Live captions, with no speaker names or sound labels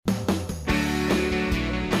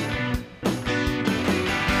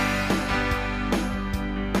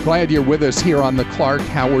Glad you're with us here on the Clark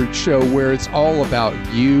Howard Show, where it's all about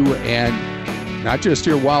you and not just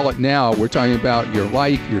your wallet now. We're talking about your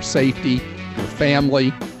life, your safety, your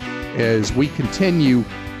family, as we continue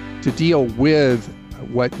to deal with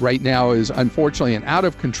what right now is unfortunately an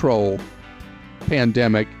out-of-control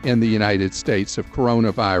pandemic in the United States of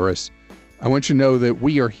coronavirus. I want you to know that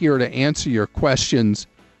we are here to answer your questions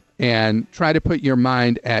and try to put your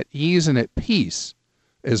mind at ease and at peace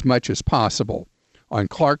as much as possible. On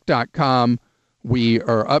Clark.com, we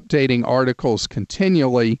are updating articles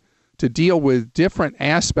continually to deal with different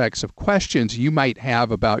aspects of questions you might have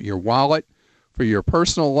about your wallet, for your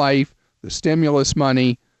personal life, the stimulus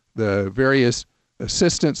money, the various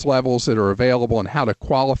assistance levels that are available and how to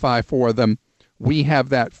qualify for them. We have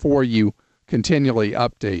that for you continually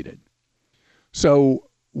updated. So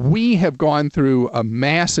we have gone through a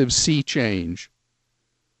massive sea change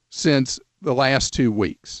since the last 2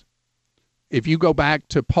 weeks. If you go back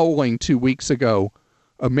to polling 2 weeks ago,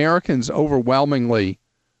 Americans overwhelmingly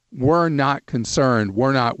were not concerned,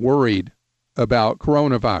 were not worried about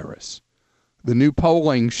coronavirus. The new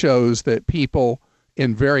polling shows that people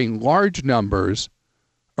in very large numbers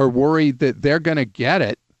are worried that they're going to get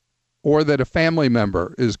it or that a family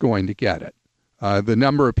member is going to get it. The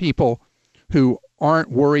number of people who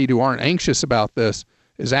aren't worried, who aren't anxious about this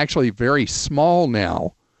is actually very small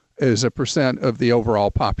now as a percent of the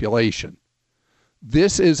overall population.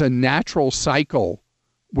 This is a natural cycle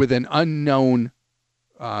with an unknown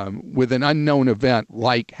event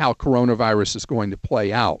like how coronavirus is going to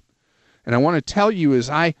play out. And I want to tell you, as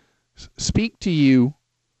I speak to you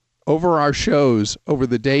over our shows over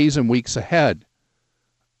the days and weeks ahead,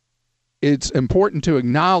 it's important to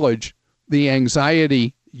acknowledge the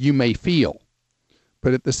anxiety you may feel.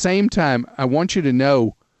 But at the same time, I want you to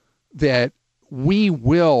know that we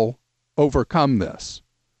will overcome this.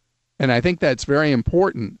 And I think that's very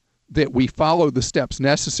important that we follow the steps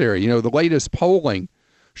necessary. You know, the latest polling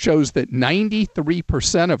shows that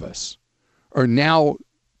 93% of us are now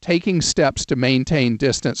taking steps to maintain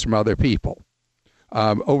distance from other people.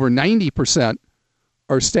 Over 90%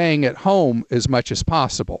 are staying at home as much as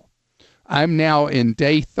possible. I'm now in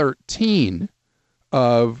day 13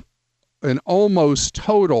 of an almost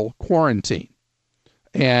total quarantine.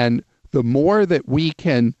 And the more that we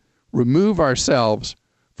can remove ourselves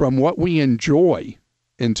from what we enjoy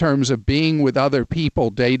in terms of being with other people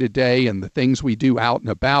day to day and the things we do out and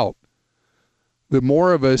about, the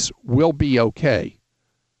more of us will be okay.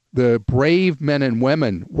 The brave men and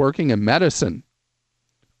women working in medicine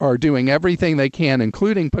are doing everything they can,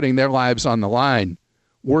 including putting their lives on the line,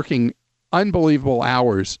 working unbelievable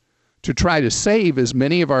hours to try to save as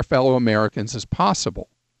many of our fellow Americans as possible.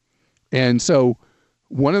 And so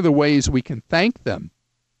one of the ways we can thank them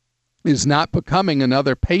is not becoming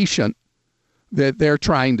another patient that they're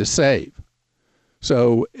trying to save.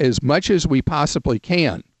 So as much as we possibly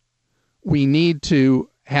can, we need to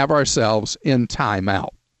have ourselves in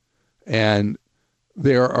timeout. And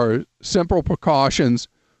there are simple precautions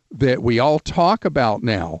that we all talk about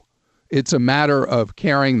now. It's a matter of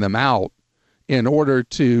carrying them out in order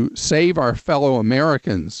to save our fellow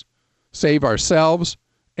Americans, save ourselves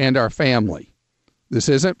and our family. This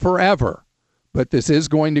isn't forever, but this is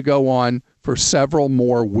going to go on for several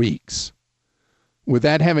more weeks. With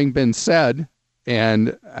that having been said,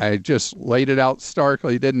 and I just laid it out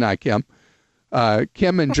starkly, didn't I, Kim?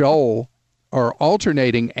 Kim and Joel are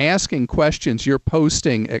alternating asking questions you're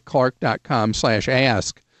posting at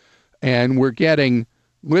clark.com/ask, and we're getting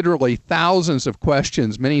literally thousands of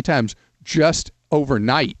questions, many times just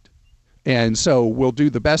overnight. And so we'll do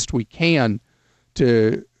the best we can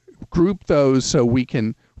to group those so we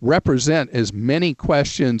can represent as many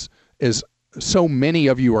questions as so many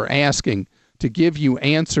of you are asking to give you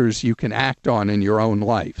answers you can act on in your own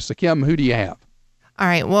life. So, Kim, who do you have? All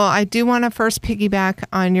right. Well, I do want to first piggyback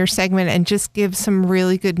on your segment and just give some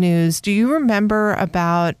really good news. Do you remember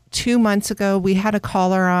about 2 months ago, we had a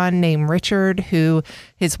caller on named Richard who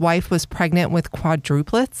his wife was pregnant with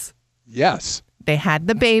quadruplets? Yes. They had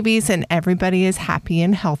the babies and everybody is happy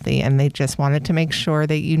and healthy, and they just wanted to make sure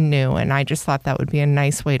that you knew. And I just thought that would be a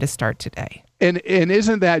nice way to start today. And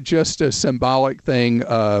isn't that just a symbolic thing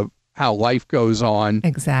of how life goes on?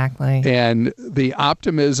 Exactly. And the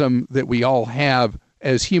optimism that we all have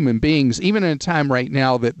as human beings, even in a time right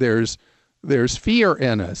now that there's fear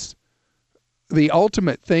in us. The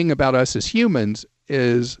ultimate thing about us as humans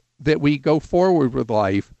is that we go forward with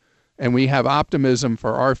life and we have optimism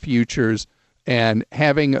for our futures, and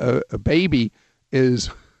having a baby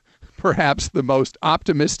is perhaps the most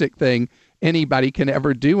optimistic thing anybody can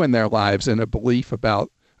ever do in their lives, and a belief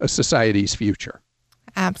about a society's future.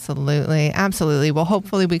 Absolutely. Absolutely. Well,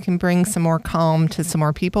 hopefully we can bring some more calm to some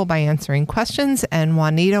more people by answering questions. And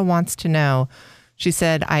Juanita wants to know, she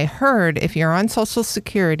said, I heard if you're on Social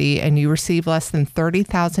Security and you receive less than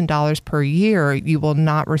 $30,000 per year, you will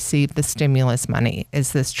not receive the stimulus money.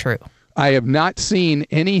 Is this true? I have not seen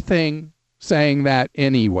anything saying that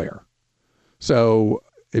anywhere. So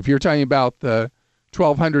if you're talking about the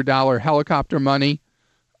 $1,200 helicopter money,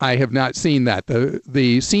 I have not seen that.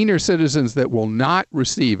 The senior citizens that will not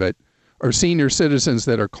receive it are senior citizens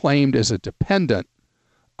that are claimed as a dependent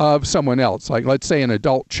of someone else. Like, let's say an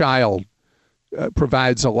adult child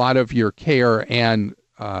provides a lot of your care and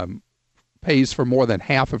pays for more than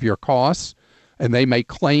half of your costs, and they may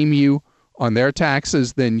claim you on their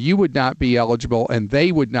taxes, then you would not be eligible and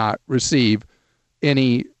they would not receive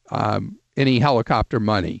any helicopter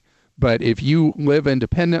money. But if you live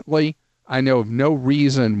independently, I know of no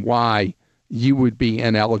reason why you would be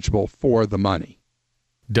ineligible for the money.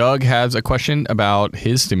 Doug has a question about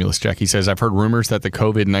his stimulus check. He says, I've heard rumors that the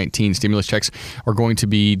COVID-19 stimulus checks are going to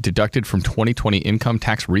be deducted from 2020 income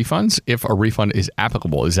tax refunds if a refund is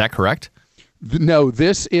applicable. Is that correct? No,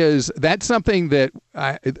 that's something that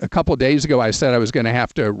a couple of days ago I said I was going to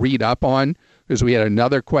have to read up on, because we had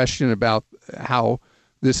another question about how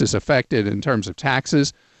this is affected in terms of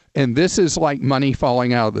taxes. And this is like money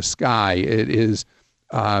falling out of the sky. It is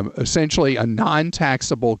essentially a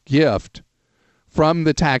non-taxable gift from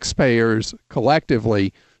the taxpayers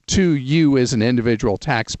collectively to you as an individual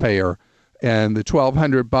taxpayer. And the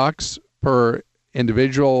 $1,200 per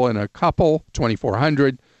individual and a couple,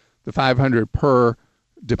 $2,400, the $500 per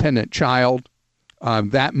dependent child.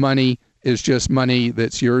 That money is just money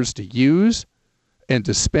that's yours to use and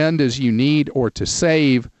to spend as you need, or to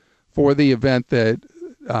save for the event that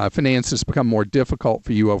finances become more difficult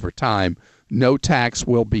for you over time. No tax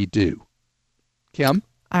will be due. Kim?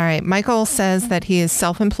 All right. Michael says that he is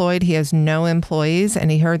self-employed. He has no employees, and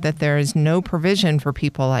he heard that there is no provision for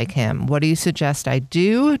people like him. What do you suggest I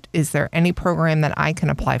do? Is there any program that I can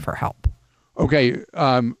apply for help? Okay.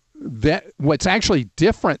 What's actually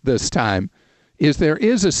different this time is there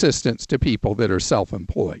is assistance to people that are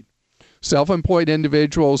self-employed. Self-employed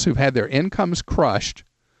individuals who've had their incomes crushed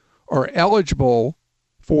are eligible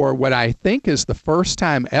for what I think is the first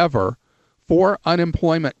time ever for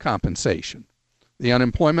unemployment compensation. The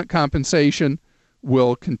unemployment compensation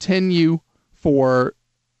will continue for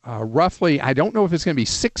roughly, I don't know if it's going to be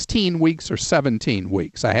 16 weeks or 17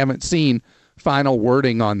 weeks. I haven't seen final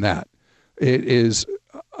wording on that. It is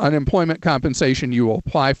unemployment compensation you will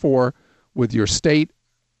apply for with your state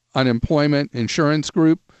unemployment insurance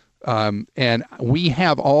group. And we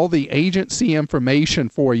have all the agency information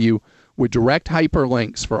for you with direct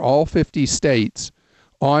hyperlinks for all 50 states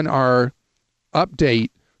on our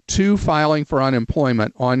update to filing for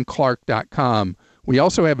unemployment on Clark.com. We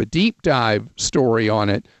also have a deep dive story on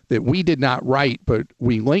it that we did not write, but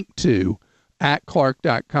we linked to at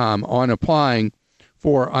Clark.com on applying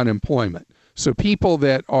for unemployment. So people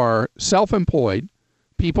that are self-employed,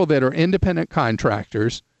 people that are independent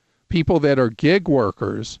contractors, people that are gig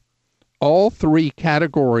workers, all three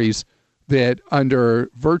categories that under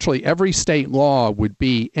virtually every state law would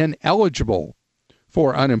be ineligible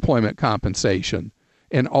for unemployment compensation.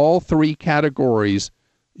 In all three categories,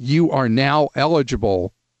 you are now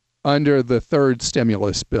eligible under the third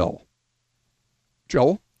stimulus bill.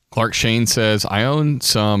 Joel? Clark Shane says, I own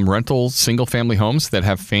some rental single-family homes that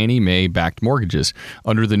have Fannie Mae-backed mortgages.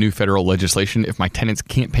 Under the new federal legislation, if my tenants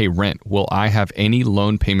can't pay rent, will I have any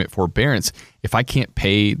loan payment forbearance if I can't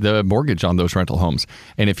pay the mortgage on those rental homes?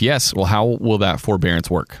 And if yes, well, how will that forbearance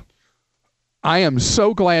work? I am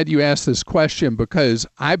so glad you asked this question, because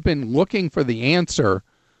I've been looking for the answer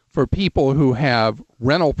for people who have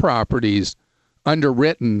rental properties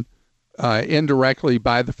underwritten indirectly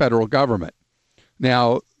by the federal government.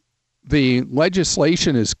 Now, the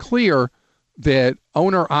legislation is clear that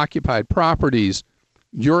owner-occupied properties,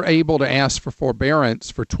 you're able to ask for forbearance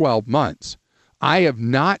for 12 months. I have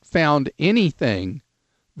not found anything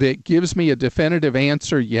that gives me a definitive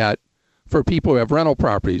answer yet for people who have rental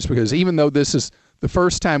properties, because even though this is the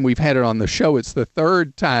first time we've had it on the show, it's the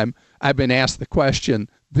third time I've been asked the question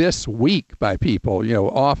this week by people. You know,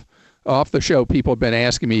 off the show, people have been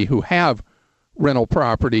asking me who have rental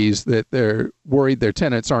properties that they're worried their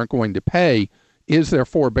tenants aren't going to pay. Is there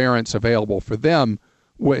forbearance available for them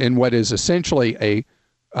in what is essentially a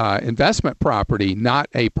investment property, not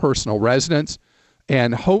a personal residence?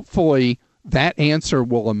 And hopefully that answer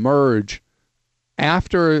will emerge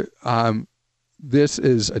after this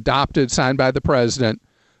is adopted, signed by the president,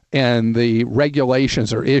 and the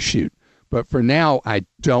regulations are issued. But for now, I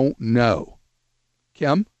don't know.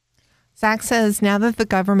 Kim? Zach says, now that the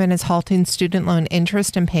government is halting student loan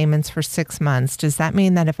interest and payments for 6 months, does that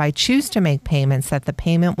mean that if I choose to make payments, that the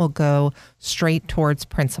payment will go straight towards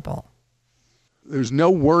principal? There's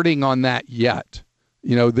no wording on that yet.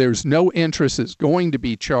 There's no interest that's going to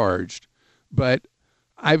be charged. But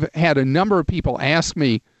I've had a number of people ask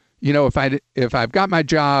me, if I've got my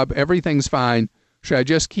job, everything's fine, should I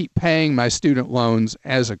just keep paying my student loans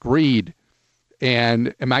as agreed?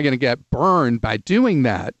 And am I going to get burned by doing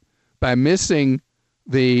that, by missing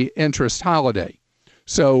the interest holiday?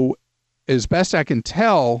 So as best I can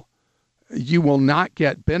tell, you will not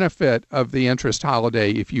get benefit of the interest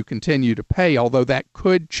holiday if you continue to pay, although that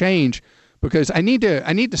could change, because I need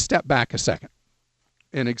to step back a second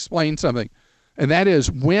and explain something. And that is,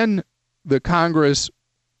 when the Congress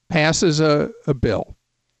passes a bill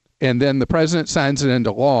and then the president signs it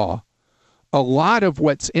into law, a lot of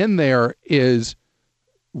what's in there is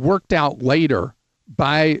worked out later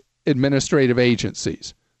by administrative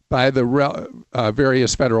agencies, by the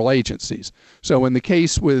various federal agencies. So in the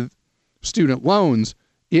case with student loans,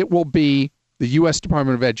 it will be the U.S.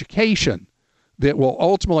 Department of Education that will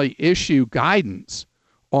ultimately issue guidance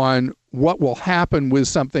on what will happen with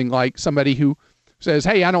something like somebody who says,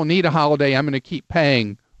 hey, I don't need a holiday, I'm going to keep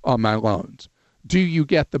paying on my loans. Do you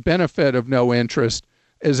get the benefit of no interest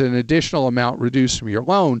as an additional amount reduced from your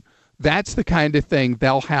loan? That's the kind of thing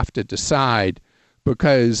they'll have to decide,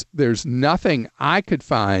 because there's nothing I could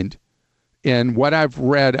find in what I've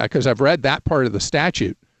read, because I've read that part of the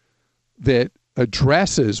statute, that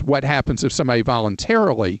addresses what happens if somebody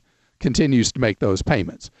voluntarily continues to make those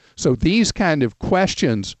payments. So these kind of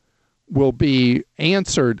questions will be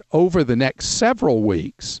answered over the next several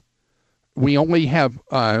weeks. We only have,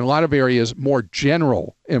 in a lot of areas, more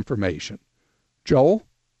general information. Joel?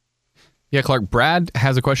 Yeah, Clark, Brad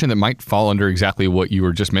has a question that might fall under exactly what you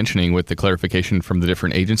were just mentioning with the clarification from the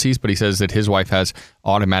different agencies, but he says that his wife has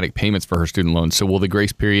automatic payments for her student loans. So will the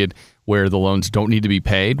grace period where the loans don't need to be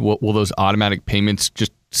paid, will those automatic payments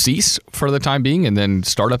just cease for the time being and then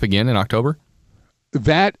start up again in October?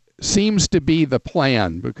 That seems to be the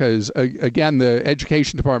plan, because, again, the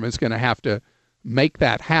Education Department is going to have to make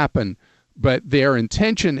that happen. But their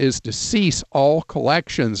intention is to cease all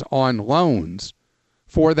collections on loans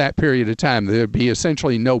for that period of time. There'd be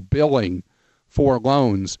essentially no billing for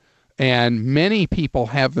loans, and many people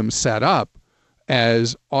have them set up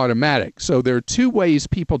as automatic. So there are two ways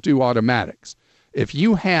people do automatics. If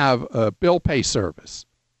you have a bill pay service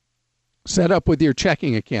set up with your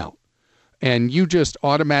checking account and you just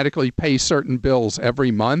automatically pay certain bills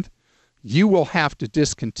every month, you will have to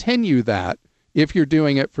discontinue that if you're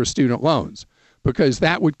doing it for student loans, because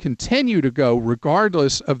that would continue to go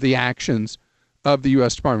regardless of the actions of the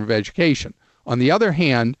U.S. Department of Education. On the other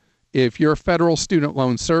hand, if your federal student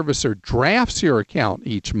loan servicer drafts your account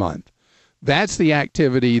each month, that's the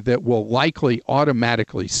activity that will likely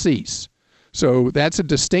automatically cease. So that's a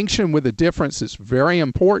distinction with a difference that's very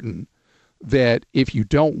important, that if you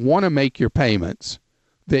don't want to make your payments,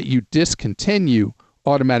 that you discontinue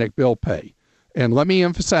automatic bill pay. And let me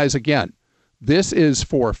emphasize again, this is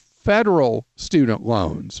for federal student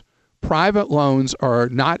loans. Private loans are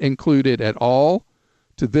not included at all.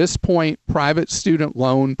 To this point, private student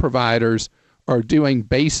loan providers are doing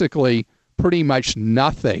basically pretty much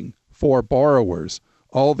nothing for borrowers.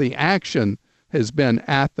 All the action has been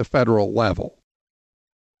at the federal level.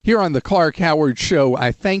 Here on the Clark Howard Show,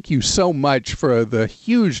 I thank you so much for the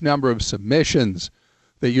huge number of submissions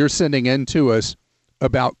that you're sending in to us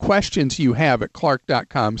about questions you have at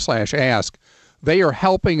clark.com/ask. They are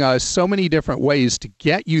helping us so many different ways to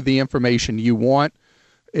get you the information you want.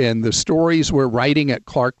 And the stories we're writing at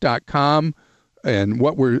clark.com and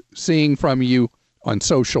what we're seeing from you on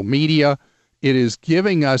social media, it is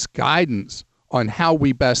giving us guidance on how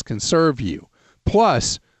we best can serve you.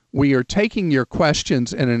 Plus, we are taking your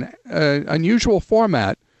questions in an unusual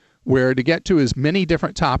format where, to get to as many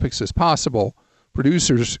different topics as possible,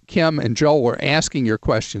 producers Kim and Joel are asking your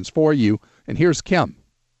questions for you. And here's Kim.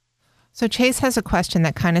 So Chase has a question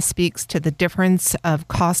that kind of speaks to the difference of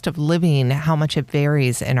cost of living, how much it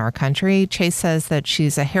varies in our country. Chase says that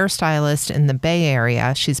she's a hairstylist in the Bay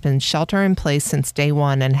Area. She's been shelter in place since day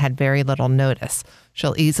one and had very little notice.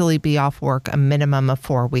 She'll easily be off work a minimum of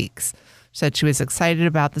 4 weeks. Said she was excited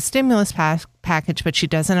about the stimulus package, but she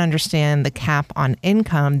doesn't understand the cap on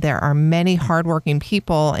income. There are many hardworking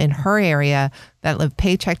people in her area that live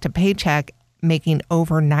paycheck to paycheck, making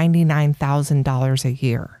over $99,000 a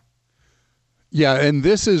year. Yeah, and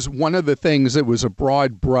this is one of the things that was a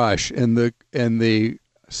broad brush in the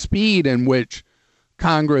speed in which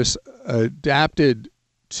Congress adapted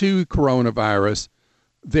to coronavirus.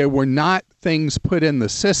 There were not things put in the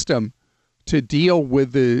system to deal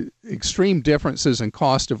with the extreme differences in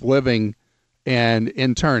cost of living and,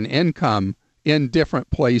 in turn, income in different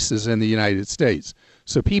places in the United States.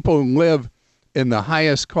 So people who live in the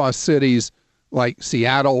highest cost cities like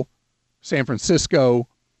Seattle, San Francisco,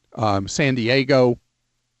 San Diego,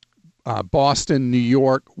 Boston, New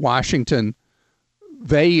York, Washington,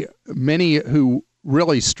 many who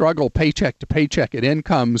really struggle paycheck to paycheck at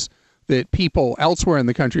incomes that people elsewhere in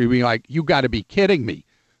the country would be like, you got to be kidding me.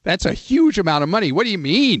 That's a huge amount of money. What do you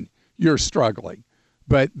mean you're struggling?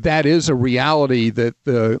 But that is a reality that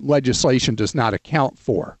the legislation does not account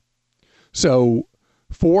for. So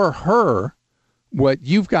for her, what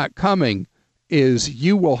you've got coming is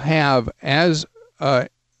you will have, as a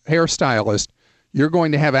hairstylist, you're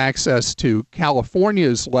going to have access to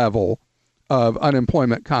California's level of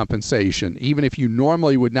unemployment compensation. Even if you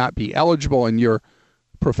normally would not be eligible in your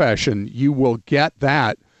profession, you will get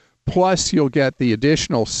that. Plus, you'll get the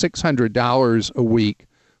additional $600 a week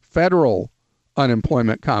federal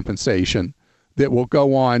unemployment compensation that will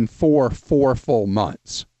go on for 4 full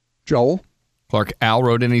months. Joel? Clark, Al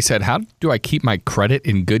wrote in, he said, how do I keep my credit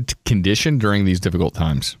in good condition during these difficult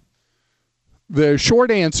times? The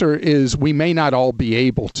short answer is we may not all be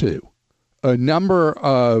able to. A number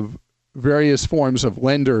of various forms of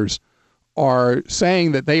lenders are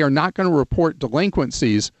saying that they are not going to report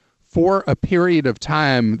delinquencies for a period of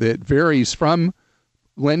time that varies from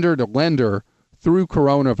lender to lender through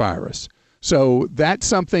coronavirus. So that's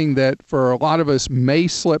something that for a lot of us may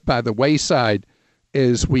slip by the wayside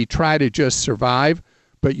as we try to just survive.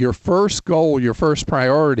 But your first goal, your first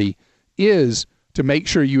priority is to make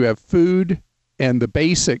sure you have food and the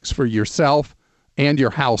basics for yourself and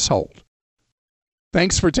your household.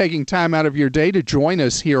 Thanks for taking time out of your day to join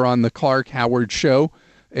us here on the Clark Howard Show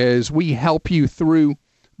as we help you through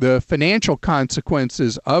the financial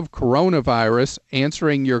consequences of coronavirus,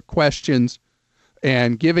 answering your questions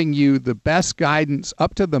and giving you the best guidance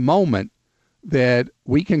up to the moment that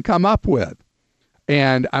we can come up with.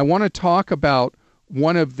 And I want to talk about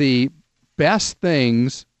one of the best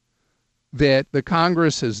things that the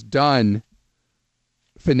Congress has done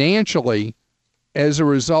financially as a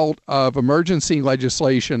result of emergency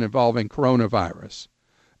legislation involving coronavirus.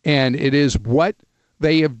 And it is what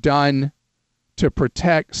they have done to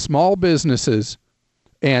protect small businesses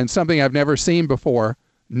and something I've never seen before,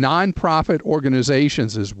 nonprofit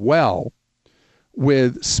organizations as well,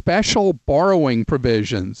 with special borrowing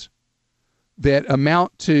provisions that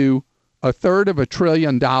amount to $250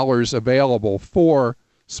 billion available for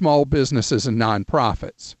small businesses and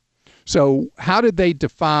nonprofits. So how did they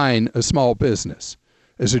define a small business?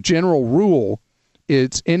 As a general rule,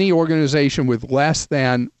 it's any organization with less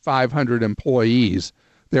than 500 employees.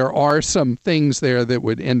 There are some things there that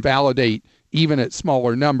would invalidate even at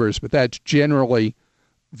smaller numbers, but that's generally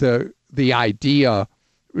the idea,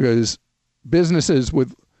 because businesses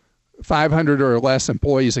with 500 or less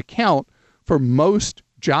employees account for most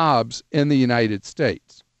jobs in the United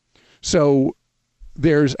States. So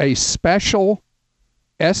there's a special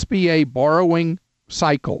SBA borrowing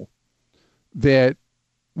cycle that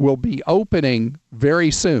will be opening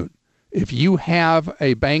very soon. If you have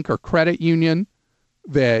a bank or credit union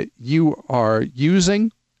that you are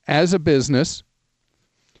using as a business,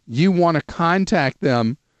 you want to contact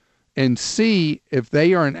them and see if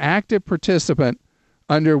they are an active participant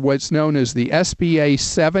under what's known as the SBA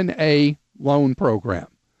 7A loan program.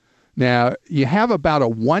 Now, you have about a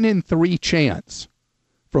 1 in 3 chance,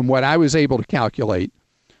 from what I was able to calculate,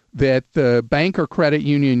 that the bank or credit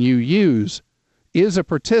union you use is a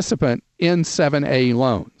participant in 7A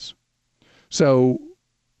loans. So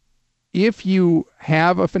if you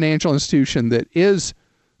have a financial institution that is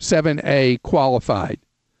 7A qualified,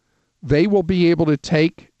 they will be able to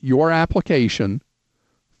take your application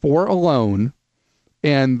for a loan,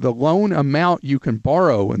 and the loan amount you can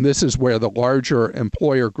borrow, and this is where the larger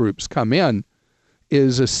employer groups come in,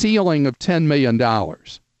 is a ceiling of $10 million.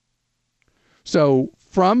 So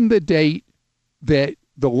from the date that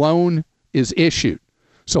the loan is issued,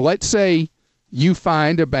 so let's say you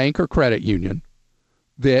find a bank or credit union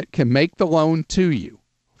that can make the loan to you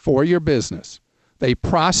for your business. They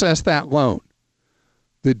process that loan.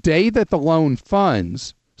 The day that the loan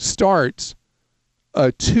funds starts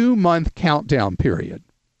a 2-month countdown period,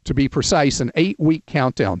 to be precise, an 8-week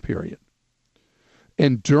countdown period.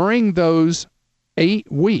 And during those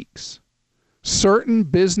 8 weeks, certain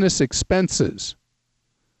business expenses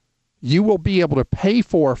you will be able to pay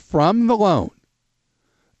for from the loan.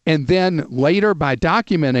 And then later, by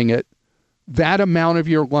documenting it, that amount of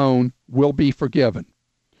your loan will be forgiven.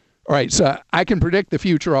 All right, so I can predict the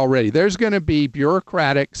future already. There's going to be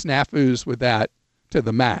bureaucratic snafus with that to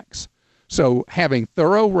the max. So having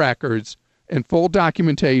thorough records and full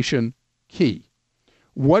documentation, key.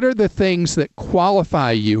 What are the things that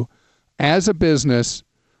qualify you as a business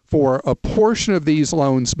for a portion of these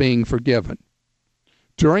loans being forgiven?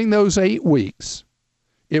 During those 8 weeks,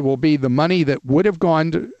 it will be the money that would have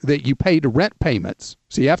gone to, that you pay to rent payments.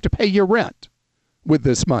 So you have to pay your rent with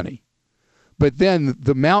this money. But then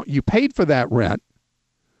the amount you paid for that rent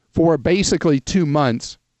for basically 2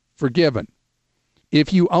 months forgiven.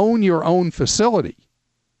 If you own your own facility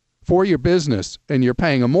for your business and you're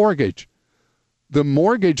paying a mortgage, the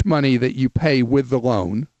mortgage money that you pay with the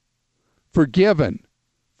loan forgiven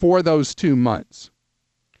for those 2 months.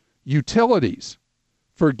 Utilities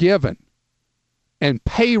forgiven, and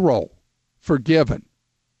payroll forgiven.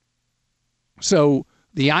 So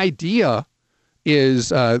the idea is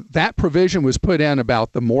that provision was put in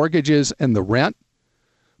about the mortgages and the rent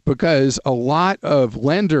because a lot of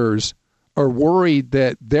lenders are worried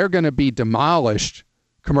that they're going to be demolished,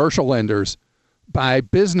 commercial lenders, by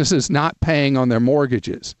businesses not paying on their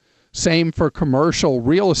mortgages. Same for commercial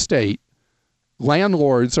real estate.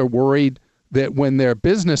 Landlords are worried that when their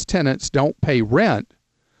business tenants don't pay rent,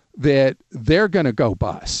 that they're going to go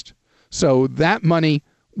bust. So that money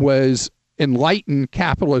was enlightened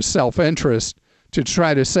capitalist self-interest to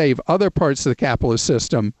try to save other parts of the capitalist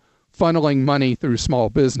system, funneling money through small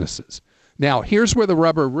businesses. Now, here's where the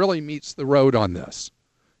rubber really meets the road on this.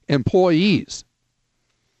 Employees.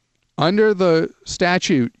 Under the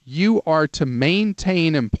statute, you are to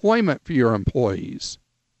maintain employment for your employees.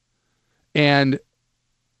 And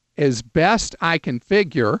as best I can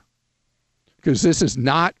figure, because this is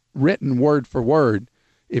not written word for word,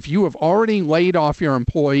 if you have already laid off your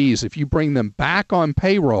employees, if you bring them back on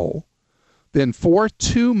payroll, then for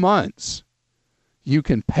 2 months, you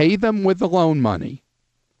can pay them with the loan money,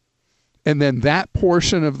 and then that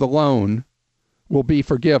portion of the loan will be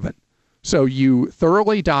forgiven. So you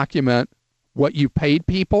thoroughly document what you paid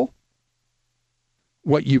people,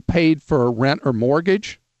 what you paid for rent or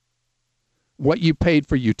mortgage, what you paid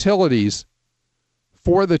for utilities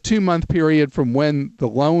for the 2-month period from when the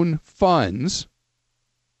loan funds,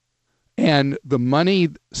 and the money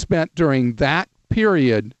spent during that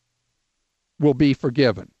period will be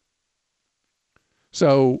forgiven.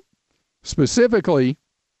 So specifically,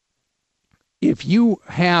 if you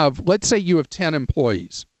have, let's say you have 10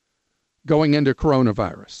 employees going into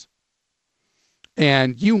coronavirus,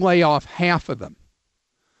 and you lay off half of them,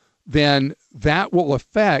 then that will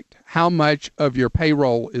affect how much of your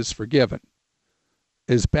payroll is forgiven.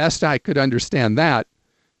 As best I could understand that,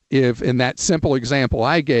 if in that simple example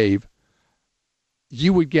I gave,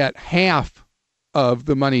 you would get half of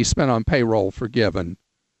the money spent on payroll forgiven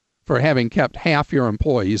for having kept half your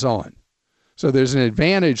employees on. So there's an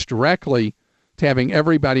advantage directly to having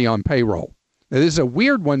everybody on payroll. Now, this is a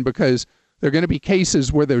weird one because there are going to be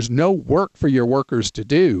cases where there's no work for your workers to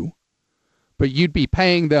do, but you'd be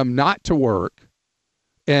paying them not to work,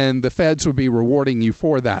 and the feds would be rewarding you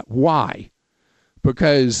for that. Why?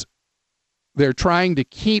 Because they're trying to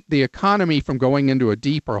keep the economy from going into a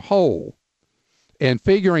deeper hole, and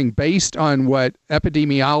figuring based on what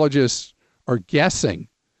epidemiologists are guessing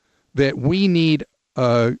that we need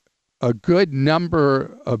a good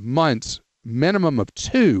number of months, minimum of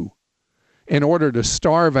 2, in order to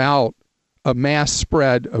starve out a mass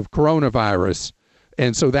spread of coronavirus.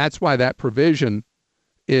 And so that's why that provision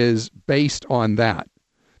is based on that.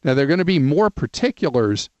 Now, there are going to be more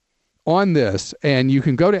particulars on this, and you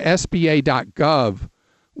can go to sba.gov,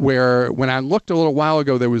 where when I looked a little while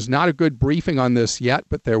ago, there was not a good briefing on this yet,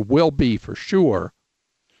 but there will be for sure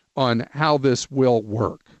on how this will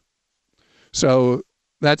work. So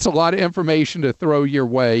that's a lot of information to throw your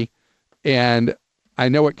way, and I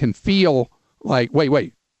know it can feel like, wait,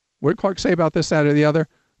 what did Clark say about this, that, or the other?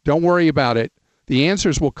 Don't worry about it. The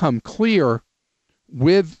answers will come clear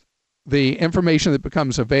with the information that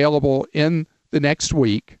becomes available in the next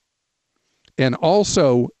week, and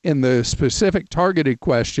also in the specific targeted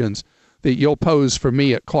questions that you'll pose for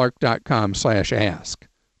me at clark.com/ask.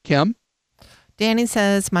 Kim? Danny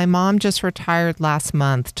says, my mom just retired last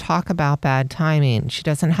month. Talk about bad timing. She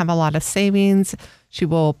doesn't have a lot of savings. She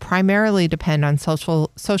will primarily depend on Social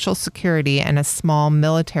Security and a small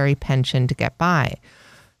military pension to get by.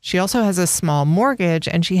 She also has a small mortgage,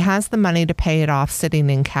 and she has the money to pay it off sitting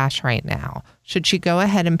in cash right now. Should she go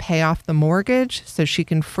ahead and pay off the mortgage so she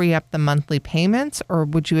can free up the monthly payments, or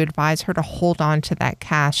would you advise her to hold on to that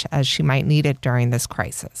cash as she might need it during this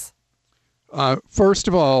crisis? First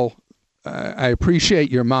of all, I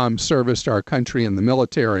appreciate your mom's service to our country in the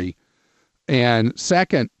military. And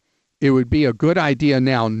second, it would be a good idea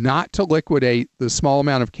now not to liquidate the small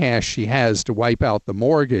amount of cash she has to wipe out the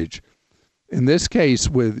mortgage, In this case,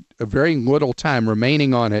 with a very little time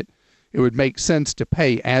remaining on it, it would make sense to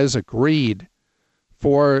pay as agreed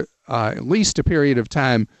for at least a period of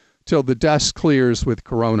time till the dust clears with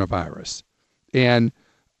coronavirus. And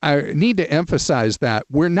I need to emphasize that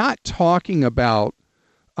we're not talking about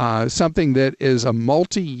something that is a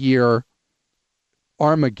multi-year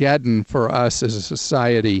Armageddon for us as a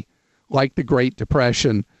society, like the Great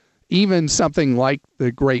Depression, even something like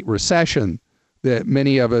the Great Recession that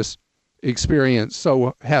many of us experienced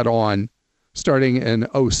so head on starting in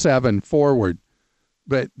 '07 forward.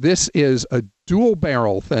 But this is a dual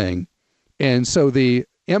barrel thing. And so the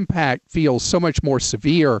impact feels so much more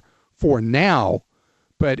severe for now.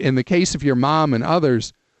 But in the case of your mom and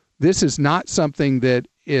others, this is not something that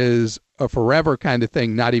is a forever kind of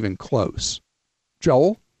thing, not even close.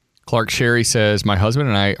 Joel? Clark Sherry says, my husband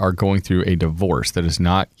and I are going through a divorce that is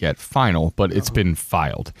not yet final, but it's been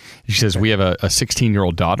filed. She says, we have a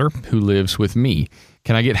 16-year-old daughter who lives with me.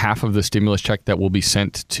 Can I get half of the stimulus check that will be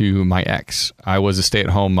sent to my ex? I was a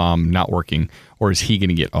stay-at-home mom, not working, or is he going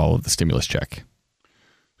to get all of the stimulus check?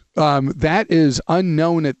 That is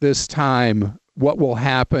unknown at this time, what will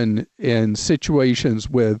happen in situations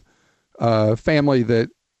with a family that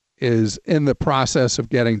is in the process of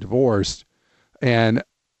getting divorced. And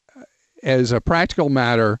as a practical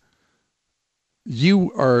matter,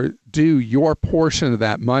 you are due your portion of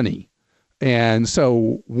that money. And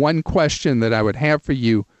so one question that I would have for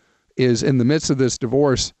you is, in the midst of this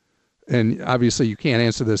divorce, and obviously you can't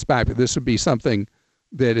answer this back, but this would be something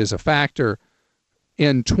that is a factor.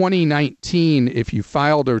 In 2019, if you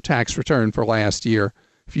filed a tax return for last year,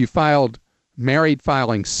 if you filed married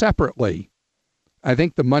filing separately, I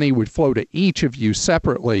think the money would flow to each of you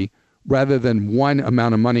separately rather than one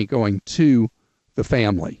amount of money going to the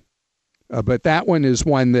family. But that one is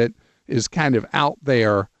one that is kind of out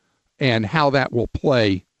there, and how that will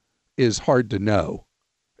play is hard to know.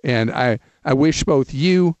 And I wish both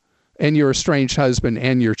you and your estranged husband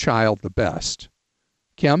and your child the best.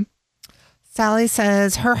 Kim? Sally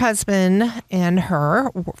says her husband and her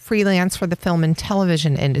freelance for the film and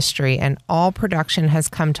television industry, and all production has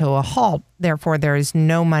come to a halt. Therefore, there is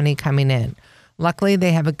no money coming in. Luckily,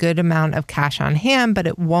 they have a good amount of cash on hand, but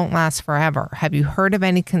it won't last forever. Have you heard of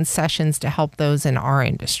any concessions to help those in our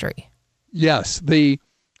industry? Yes, the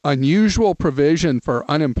unusual provision for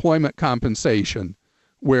unemployment compensation,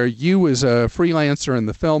 where you as a freelancer in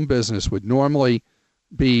the film business would normally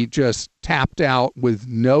be just tapped out with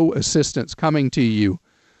no assistance coming to you,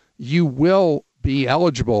 you will be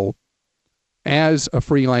eligible as a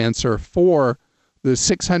freelancer for the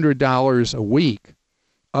 $600 a week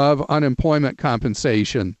of unemployment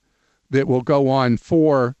compensation that will go on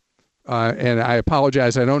for, and I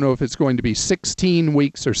apologize, I don't know if it's going to be 16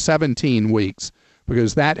 weeks or 17 weeks,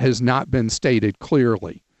 because that has not been stated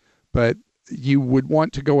clearly. But you would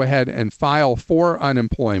want to go ahead and file for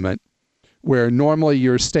unemployment, where normally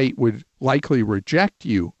your state would likely reject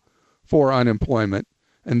you for unemployment.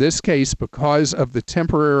 In this case, because of the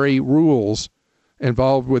temporary rules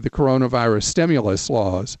involved with the coronavirus stimulus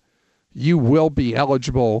laws, you will be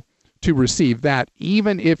eligible to receive that.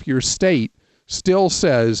 Even if your state still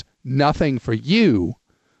says nothing for you,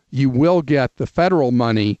 you will get the federal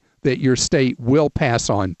money that your state will pass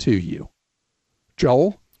on to you.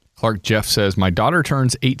 Joel? Clark Jeff says, my daughter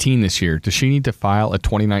turns 18 this year. Does she need to file a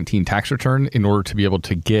 2019 tax return in order to be able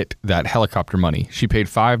to get that helicopter money? She paid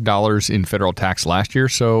 $5 in federal tax last year,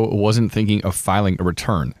 so wasn't thinking of filing a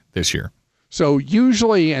return this year. So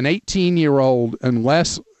usually an 18-year-old,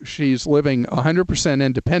 unless she's living 100%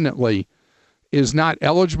 independently, is not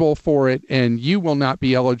eligible for it, and you will not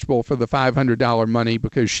be eligible for the $500 money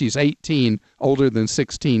because she's 18, older than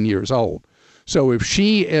 16 years old. So if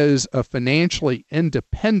she is a financially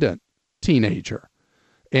independent teenager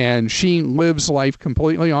and she lives life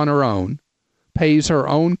completely on her own, pays her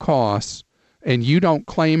own costs, and you don't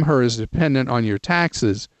claim her as dependent on your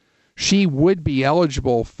taxes, she would be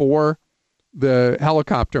eligible for the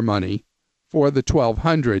helicopter money for the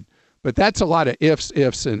 $1,200. But that's a lot of ifs,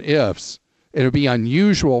 and ifs. It would be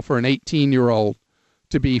unusual for an 18-year-old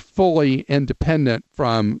to be fully independent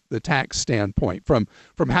from the tax standpoint, from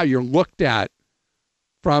how you're looked at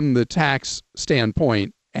from the tax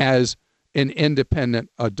standpoint as an independent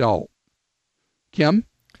adult. Kim?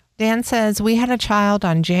 Dan says, we had a child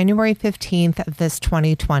on January 15th of this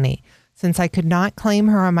 2020. Since I could not claim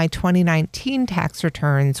her on my 2019 tax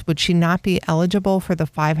returns, would she not be eligible for the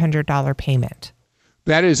 $500 payment?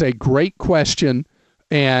 That is a great question,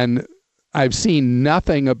 and I've seen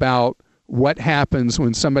nothing about what happens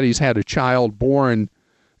when somebody's had a child born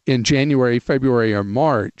in January, February, or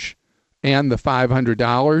March and the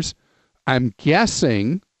 $500. I'm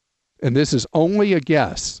guessing, and this is only a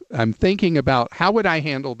guess. I'm thinking about how would I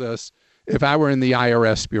handle this if I were in the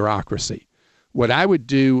IRS bureaucracy. What I would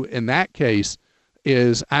do in that case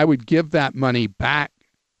is I would give that money back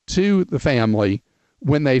to the family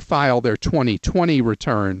when they file their 2020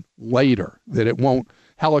 return later, that it won't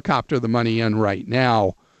helicopter the money in right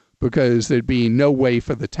now, because there'd be no way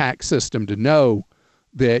for the tax system to know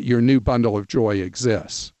that your new bundle of joy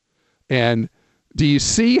exists. And do you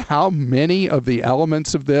see how many of the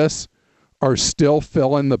elements of this are still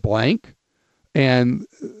fill in the blank? And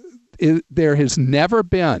there has never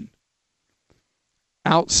been,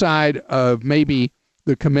 outside of maybe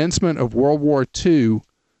the commencement of World War II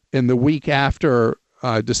in the week after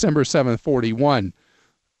December 7th, 41,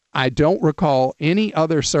 I don't recall any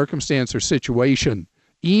other circumstance or situation,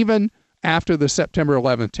 even after the September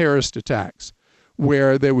 11th terrorist attacks,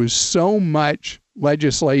 where there was so much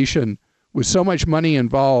legislation with so much money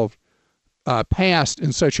involved passed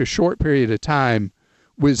in such a short period of time,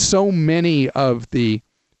 with so many of the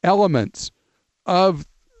elements of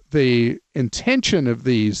the intention of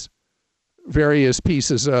these various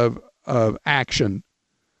pieces of action,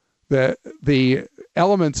 the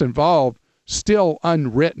elements involved still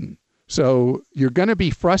unwritten. So you're going to be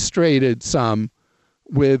frustrated some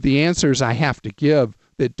with the answers I have to give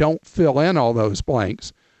that don't fill in all those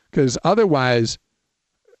blanks, because otherwise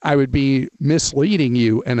I would be misleading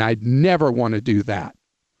you, and I'd never want to do that.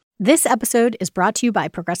 This episode is brought to you by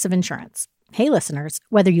Progressive Insurance. Hey, listeners,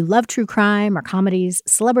 whether you love true crime or comedies,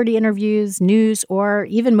 celebrity interviews, news, or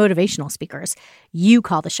even motivational speakers, you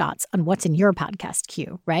call the shots on what's in your podcast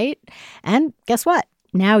queue, right? And guess what?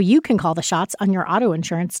 Now you can call the shots on your auto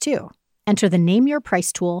insurance, too. Enter the Name Your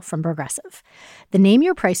Price tool from Progressive. The Name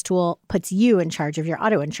Your Price tool puts you in charge of your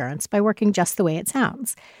auto insurance by working just the way it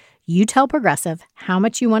sounds. You tell Progressive how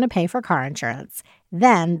much you want to pay for car insurance.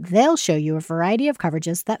 Then they'll show you a variety of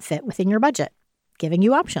coverages that fit within your budget, giving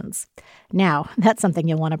you options. Now, that's something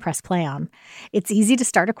you'll want to press play on. It's easy to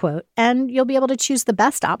start a quote, and you'll be able to choose the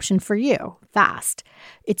best option for you fast.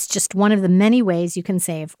 It's just one of the many ways you can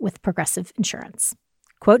save with Progressive Insurance.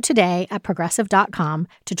 Quote today at Progressive.com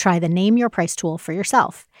to try the Name Your Price tool for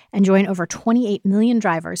yourself and join over 28 million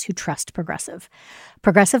drivers who trust Progressive.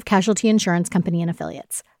 Progressive Casualty Insurance Company and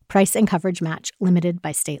Affiliates. Price and coverage match limited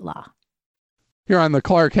by state law. Here on the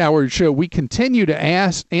Clark Howard Show, we continue to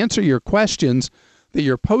answer your questions that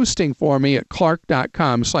you're posting for me at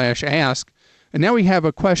clark.com/ask. And now we have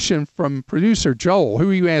a question from producer Joel.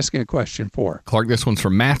 Who are you asking a question for? Clark, this one's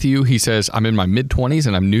from Matthew. He says, I'm in my mid-20s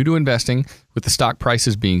and I'm new to investing. With the stock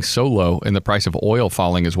prices being so low and the price of oil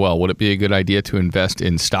falling as well, would it be a good idea to invest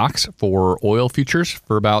in stocks for oil futures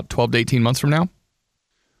for about 12 to 18 months from now?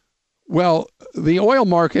 Well, the oil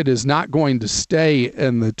market is not going to stay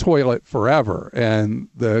in the toilet forever. And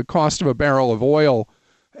the cost of a barrel of oil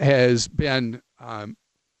has been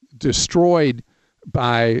destroyed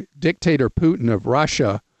by dictator Putin of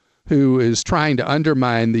Russia, who is trying to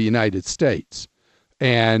undermine the United States.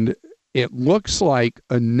 And it looks like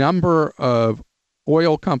a number of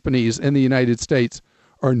oil companies in the United States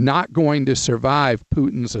are not going to survive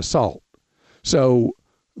Putin's assault. So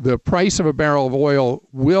the price of a barrel of oil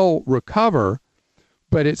will recover,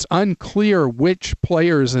 but it's unclear which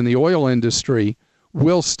players in the oil industry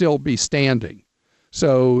will still be standing.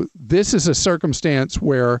 So this is a circumstance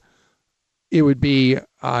where it would be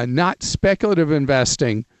not speculative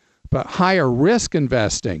investing, but higher risk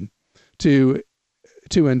investing to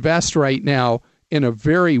invest right now in a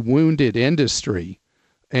very wounded industry.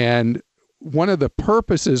 And one of the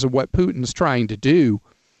purposes of what Putin's trying to do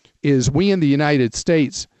is we in the United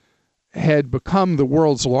States had become the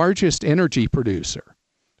world's largest energy producer.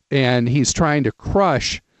 And he's trying to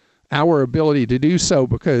crush our ability to do so,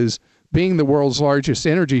 because being the world's largest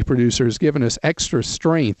energy producer has given us extra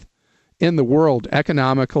strength in the world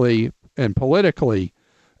economically and politically,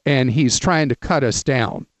 and he's trying to cut us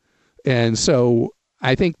down. And so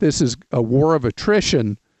I think this is a war of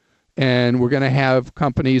attrition, and we're going to have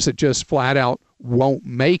companies that just flat out won't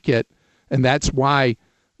make it. And that's why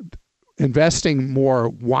investing more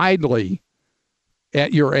widely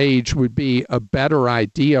at your age would be a better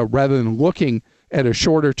idea rather than looking at a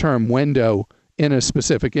shorter term window in a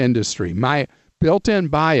specific industry. My built-in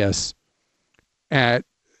bias at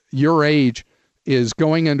your age is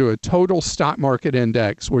going into a total stock market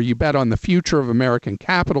index where you bet on the future of American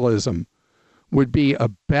capitalism would be a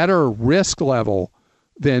better risk level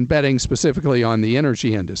than betting specifically on the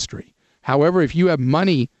energy industry. However, if you have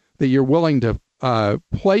money that you're willing to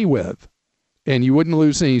play with, and you wouldn't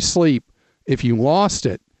lose any sleep if you lost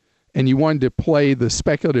it, and you wanted to play the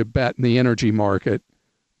speculative bet in the energy market,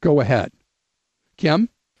 go ahead. Kim?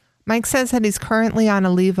 Mike says that he's currently on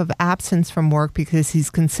a leave of absence from work because he's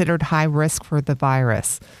considered high risk for the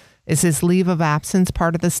virus. Is his leave of absence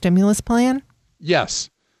part of the stimulus plan? Yes.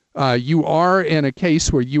 You are in a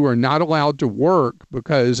case where you are not allowed to work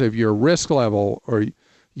because of your risk level, or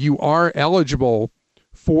you are eligible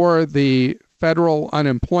for the federal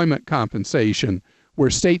unemployment compensation,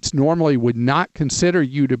 where states normally would not consider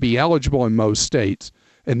you to be eligible in most states.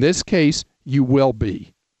 In this case, you will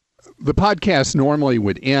be. The podcast normally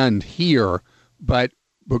would end here, but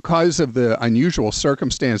because of the unusual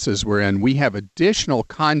circumstances we're in, we have additional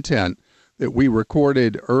content that we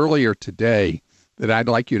recorded earlier today that I'd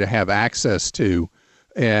like you to have access to.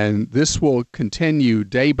 And this will continue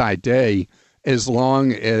day by day as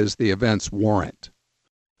long as the events warrant.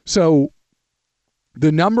 So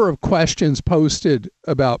the number of questions posted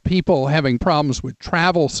about people having problems with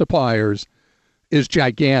travel suppliers is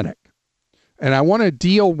gigantic. And I want to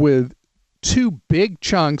deal with two big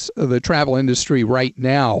chunks of the travel industry right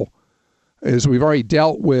now, as we've already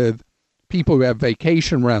dealt with people who have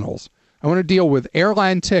vacation rentals. I want to deal with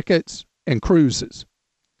airline tickets and cruises.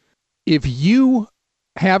 If you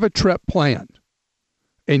have a trip planned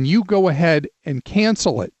and you go ahead and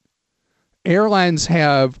cancel it, airlines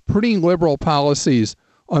have pretty liberal policies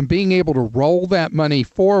on being able to roll that money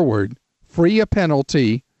forward, free a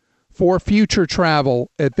penalty for future travel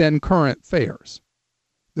at then current fares.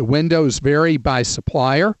 The windows vary by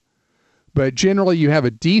supplier, but generally you have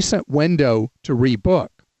a decent window to rebook.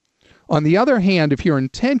 On the other hand, if your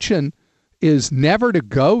intention is never to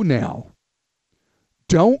go now,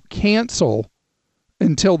 don't cancel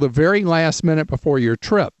until the very last minute before your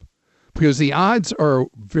trip, because the odds are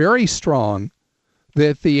very strong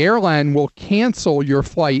that the airline will cancel your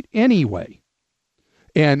flight anyway.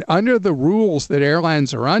 And under the rules that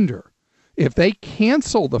airlines are under, if they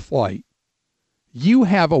cancel the flight, you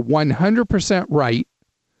have a 100% right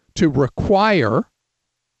to require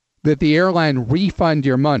that the airline refund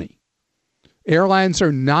your money. Airlines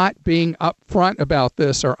are not being upfront about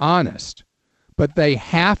this or honest, but they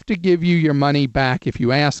have to give you your money back if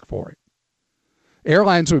you ask for it.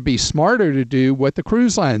 Airlines would be smarter to do what the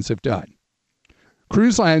cruise lines have done.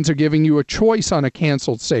 Cruise lines are giving you a choice on a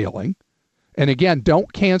canceled sailing. And again,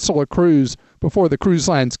 don't cancel a cruise before the cruise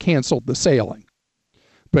lines canceled the sailing.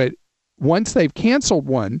 But once they've canceled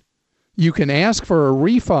one, you can ask for a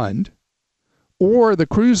refund, or the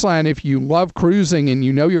cruise line, if you love cruising and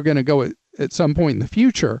you know you're going to go at some point in the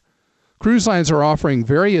future, cruise lines are offering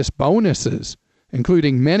various bonuses,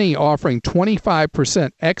 including many offering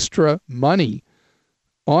 25% extra money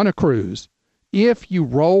on a cruise. If you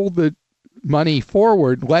roll the money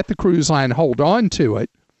forward, let the cruise line hold on to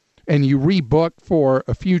it, and you rebook for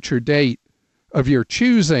a future date of your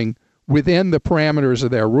choosing within the parameters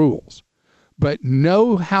of their rules. But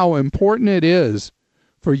know how important it is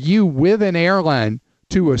for you with an airline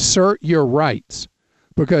to assert your rights,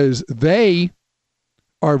 because they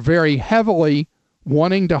are very heavily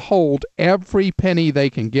wanting to hold every penny they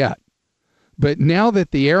can get. But now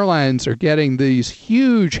that the airlines are getting these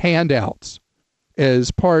huge handouts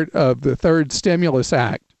as part of the third stimulus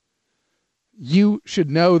act, you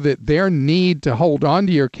should know that their need to hold on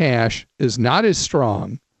to your cash is not as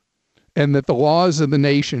strong, and that the laws of the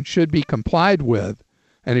nation should be complied with.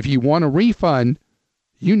 And if you want a refund,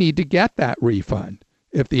 you need to get that refund.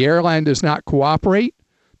 If the airline does not cooperate,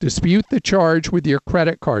 dispute the charge with your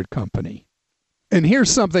credit card company. And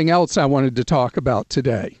here's something else I wanted to talk about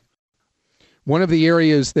today. One of the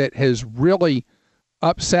areas that has really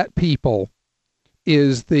upset people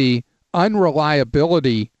is the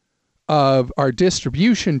unreliability of our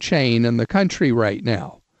distribution chain in the country right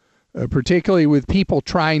now, particularly with people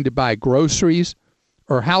trying to buy groceries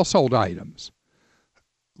or household items.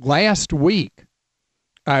 Last week,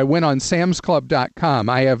 I went on samsclub.com.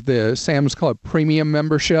 I have the Sam's Club Premium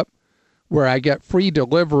membership, where I get free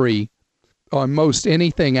delivery on most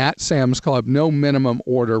anything at Sam's Club, no minimum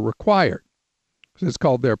order required. It's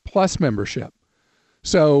called their Plus membership.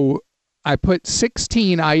 So I put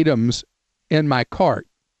 16 items in my cart.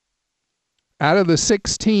 Out of the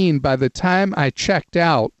 16, by the time I checked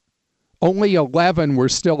out, only 11 were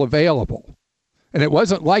still available. And it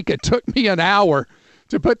wasn't like it took me an hour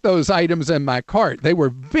to put those items in my cart. They were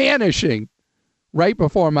vanishing right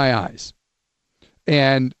before my eyes.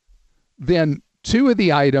 And then 2 of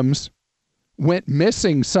the items went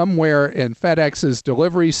missing somewhere in FedEx's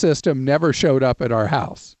delivery system, never showed up at our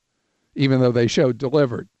house, even though they showed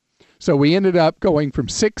delivered. So we ended up going from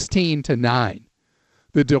 16 to 9.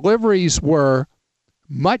 The deliveries were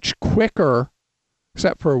much quicker,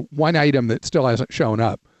 except for one item that still hasn't shown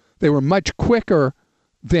up. They were much quicker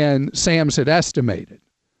than Sam's had estimated.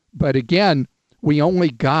 But again, we only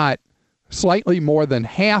got slightly more than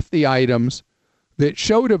half the items that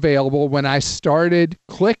showed available when I started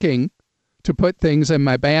clicking to put things in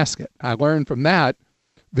my basket. I learned from that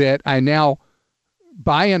I now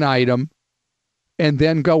buy an item and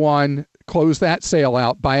then go on, close that sale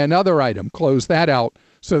out, buy another item, close that out,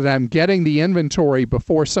 so that I'm getting the inventory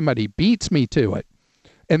before somebody beats me to it.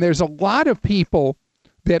 And there's a lot of people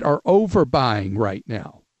that are overbuying right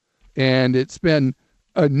now. And it's been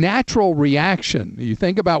a natural reaction. You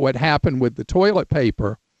think about what happened with the toilet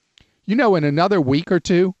paper. In another week or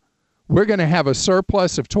two, we're going to have a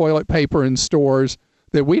surplus of toilet paper in stores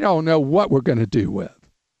that we don't know what we're going to do with,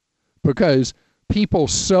 because people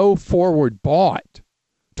so forward bought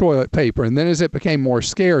toilet paper. And then as it became more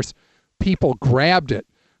scarce, people grabbed it.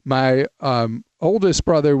 My oldest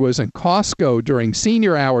brother was in Costco during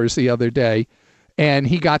senior hours the other day, and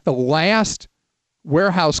he got the last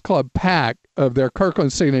Warehouse Club pack of their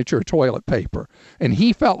Kirkland Signature toilet paper. And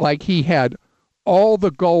he felt like he had all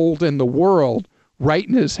the gold in the world right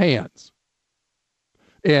in his hands.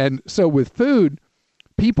 And so with food,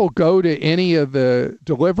 people go to any of the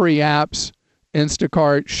delivery apps,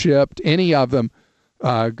 Instacart, Shipt, any of them,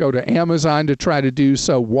 go to Amazon to try to do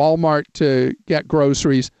so, Walmart to get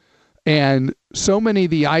groceries. And so many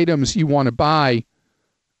of the items you want to buy,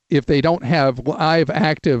 if they don't have live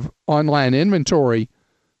active online inventory,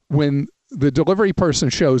 when the delivery person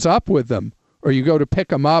shows up with them, or you go to pick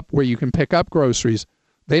them up where you can pick up groceries,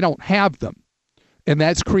 they don't have them. And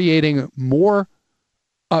that's creating more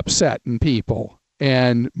upset in people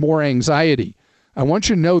and more anxiety. I want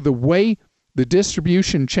you to know the way the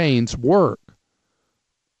distribution chains work,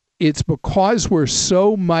 it's because we're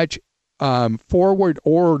so much forward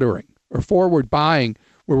ordering or forward buying,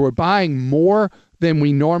 where we're buying more than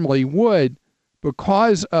we normally would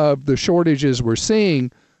because of the shortages we're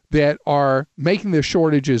seeing that are making the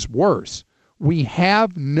shortages worse. We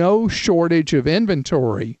have no shortage of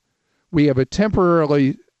inventory. We have a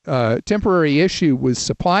temporary issue with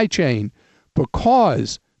supply chain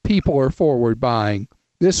because people are forward buying.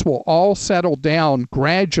 This will all settle down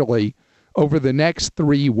gradually over the next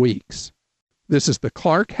 3 weeks. This is the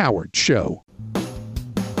Clark Howard Show.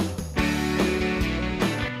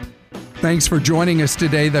 Thanks for joining us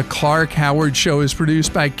today. The Clark Howard Show is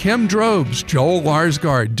produced by Kim Drobes, Joel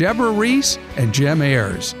Larsgaard, Deborah Reese, and Jim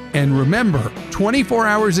Ayers. And remember, 24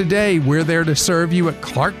 hours a day, we're there to serve you at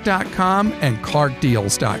Clark.com and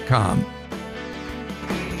ClarkDeals.com.